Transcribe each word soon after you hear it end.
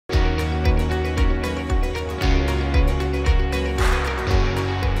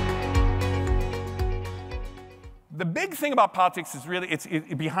The big thing about politics is really,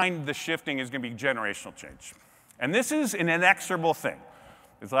 behind the shifting is going to be generational change. And this is an inexorable thing.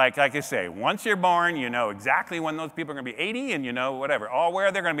 It's like I say, once you're born, you know exactly when those people are going to be 80 and you know whatever, all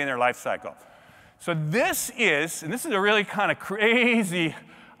where they're going to be in their life cycle. So this is a really kind of crazy,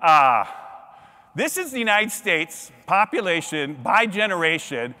 this is the United States population by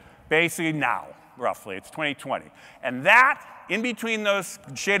generation, basically now, roughly. It's 2020. And that, in between those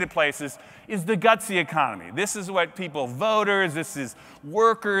shaded places, is the gutsy economy. This is what people, voters, this is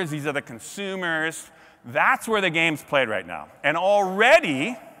workers, these are the consumers. That's where the game's played right now. And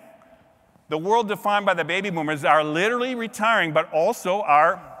already, the world defined by the baby boomers are literally retiring, but also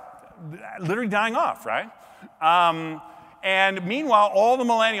are literally dying off, right? And meanwhile, all the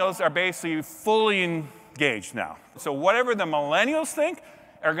millennials are basically fully engaged now. So whatever the millennials think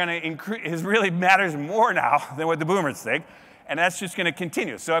are going to increase, really matters more now than what the boomers think. And that's just going to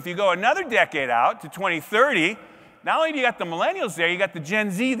continue. So if you go another decade out to 2030, not only do you got the millennials there, you got the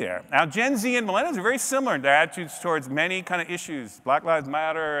Gen Z there. Now, Gen Z and millennials are very similar in their attitudes towards many kind of issues, Black Lives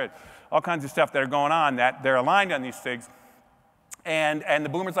Matter, and all kinds of stuff that are going on, that they're aligned on these things. And the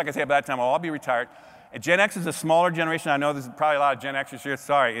boomers, like I say, by that time, will all be retired. And Gen X is a smaller generation. I know there's probably a lot of Gen Xers here.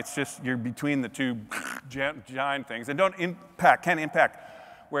 Sorry, it's just you're between the two giant things. And can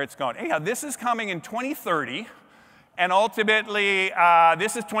impact where it's going. Anyhow, this is coming in 2030. And ultimately,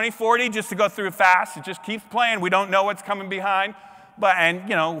 this is 2040, just to go through fast. It just keeps playing. We don't know what's coming behind. And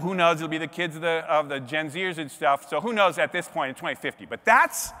you know, who knows? It'll be the kids of the Gen Zers and stuff. So who knows at this point in 2050. But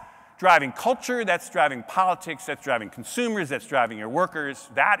that's driving culture. That's driving politics. That's driving consumers. That's driving your workers.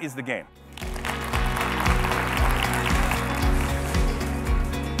 That is the game.